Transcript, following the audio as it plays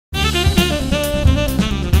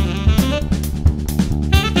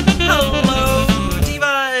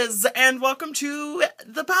and welcome to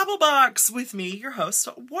the Babble Box with me, your host,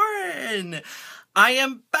 Warren. I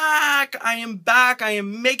am back. I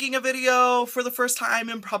am making a video for the first time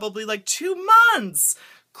in probably like 2 months.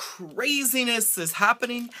 Craziness is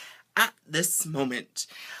happening at this moment.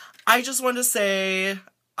 I just want to say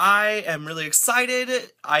I am really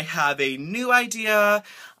excited. I have a new idea.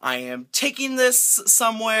 I am taking this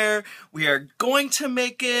somewhere. We are going to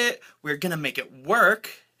make it. We're going to make it work.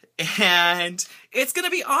 And it's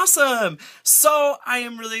gonna be awesome! So I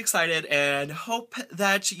am really excited and hope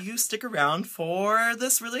that you stick around for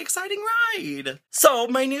this really exciting ride. So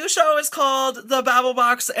my new show is called The Babble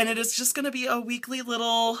Box, and it is just gonna be a weekly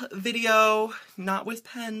little video, not with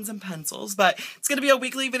pens and pencils, but it's gonna be a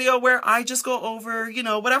weekly video where I just go over, you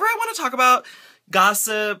know, whatever I want to talk about,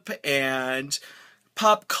 gossip and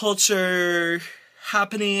pop culture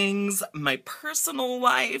happenings, my personal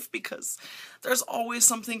life, because there's always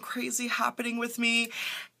something crazy happening with me,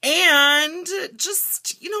 and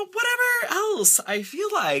just, you know, whatever else I feel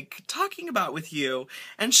like talking about with you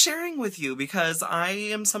and sharing with you, because I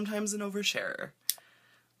am sometimes an oversharer.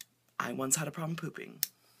 I once had a problem pooping.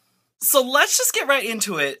 So let's just get right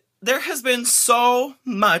into it. There has been so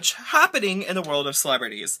much happening in the world of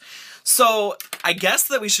celebrities. So I guess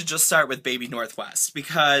that we should just start with Baby Northwest,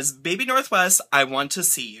 because Baby Northwest, I want to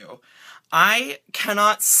see you. I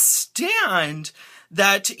cannot stand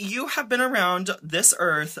that you have been around this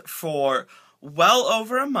earth for well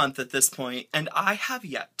over a month at this point, and I have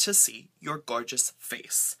yet to see your gorgeous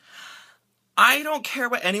face. I don't care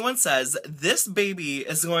what anyone says, this baby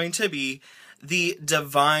is going to be the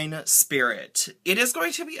divine spirit. It is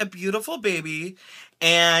going to be a beautiful baby,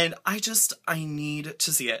 and I need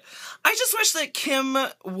to see it. I just wish that Kim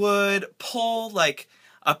would pull, like,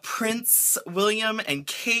 a Prince William and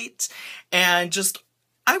Kate, and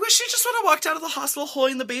I wish she just would have walked out of the hospital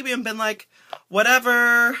holding the baby and been like,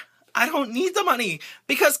 whatever, I don't need the money.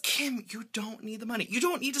 Because Kim, you don't need the money. You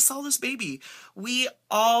don't need to sell this baby. We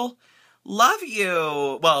all love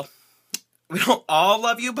you. Well, we don't all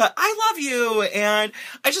love you, but I love you, and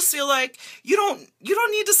I just feel like you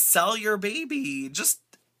don't need to sell your baby. Just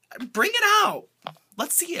bring it out.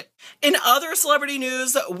 Let's see it. In other celebrity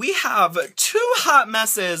news, we have 2 hot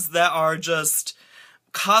messes that are just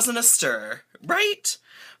causing a stir, right?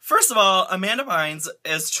 First of all, Amanda Bynes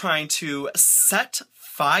is trying to set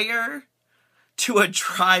fire to a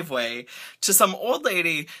driveway to some old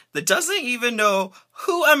lady that doesn't even know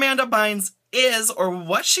who Amanda Bynes is or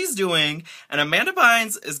what she's doing, and Amanda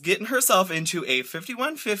Bynes is getting herself into a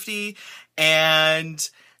 5150, and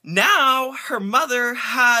now her mother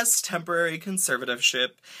has temporary conservatorship,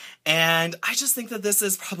 and I just think that this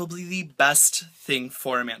is probably the best thing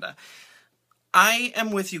for Amanda. I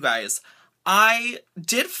am with you guys. I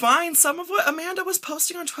did find some of what Amanda was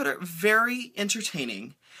posting on Twitter very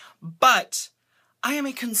entertaining, but I am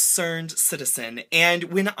a concerned citizen, and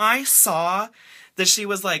when I saw that she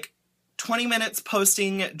was like 20 minutes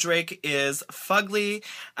posting Drake is fugly,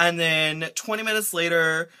 and then 20 minutes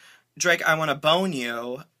later, Drake, I want to bone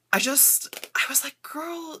you, I was like,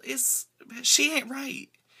 girl, she ain't right.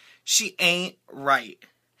 She ain't right.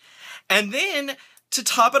 And then, to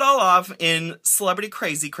top it all off in Celebrity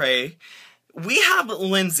Crazy Cray, we have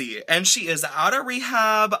Lindsay, and she is out of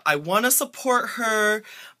rehab. I want to support her,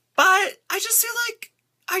 but I just feel like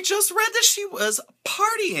I just read that she was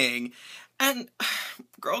partying. And,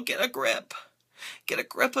 girl, get a grip. Get a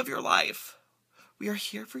grip of your life. We are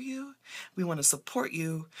here for you. We want to support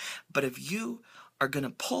you. But if you are going to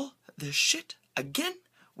pull this shit again,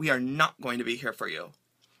 we are not going to be here for you.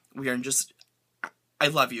 We are just... I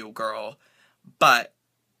love you, girl. But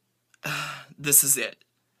this is it.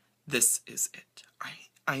 This is it.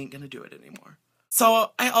 I ain't going to do it anymore.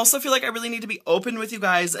 So I also feel like I really need to be open with you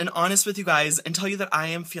guys and honest with you guys and tell you that I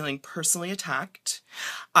am feeling personally attacked.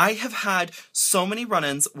 I have had so many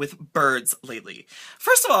run-ins with birds lately.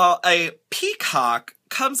 First of all, a peacock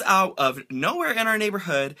comes out of nowhere in our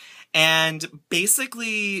neighborhood and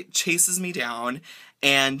basically chases me down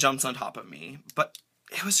and jumps on top of me. But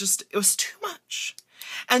it was too much.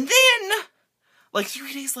 And then, like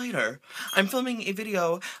 3 days later, I'm filming a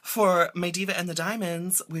video for My Diva and the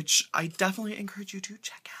Diamonds, which I definitely encourage you to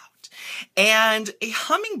check out. And a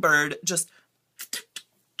hummingbird just,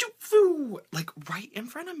 like right in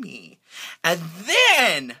front of me. And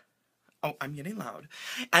then, oh, I'm getting loud.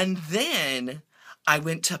 And then I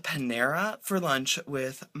went to Panera for lunch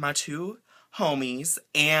with my 2 homies,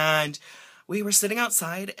 and we were sitting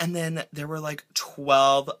outside, and then there were like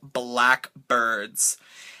 12 black birds.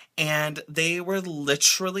 And they were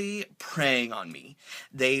literally preying on me.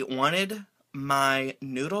 They wanted my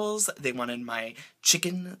noodles, they wanted my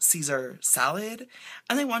chicken Caesar salad,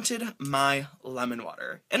 and they wanted my lemon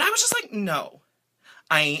water. And I was just like, no,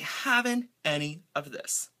 I ain't having any of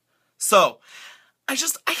this. So, I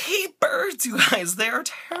hate birds, you guys. They are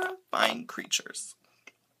terrifying creatures.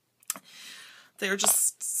 They are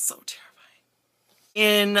just so terrifying.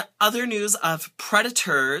 In other news of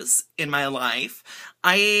predators in my life,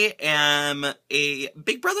 I am a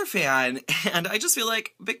Big Brother fan, and I just feel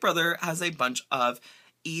like Big Brother has a bunch of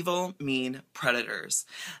evil, mean predators.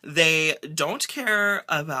 They don't care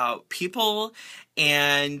about people,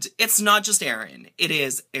 and it's not just Aaron. It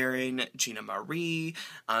is Aaron, Gina Marie,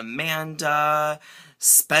 Amanda,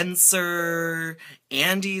 Spencer,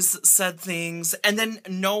 Andy's said things, and then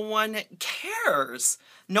no one cares.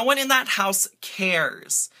 No one in that house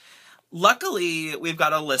cares. Luckily, we've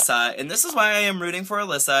got Alyssa, and this is why I am rooting for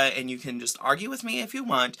Alyssa, and you can just argue with me if you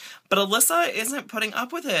want, but Alyssa isn't putting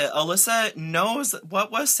up with it. Alyssa knows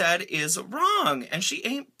what was said is wrong, and she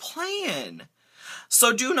ain't playing.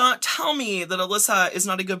 So do not tell me that Alyssa is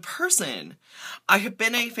not a good person. I have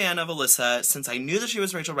been a fan of Alyssa since I knew that she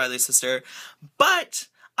was Rachel Riley's sister, but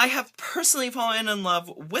I have personally fallen in love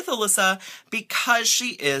with Alyssa because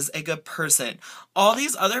she is a good person. All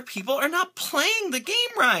these other people are not playing the game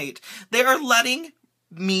right. They are letting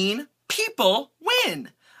mean people win.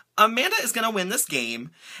 Amanda is going to win this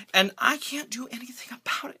game, and I can't do anything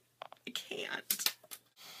about it. I can't.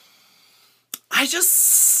 I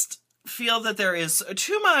just feel that there is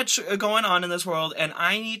too much going on in this world, and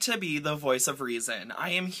I need to be the voice of reason.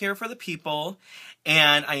 I am here for the people,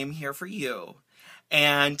 and I am here for you.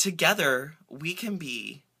 And together, we can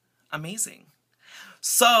be amazing.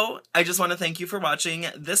 So, I just want to thank you for watching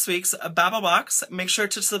this week's Babble Box. Make sure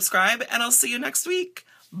to subscribe, and I'll see you next week.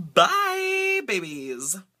 Bye,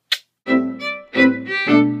 babies.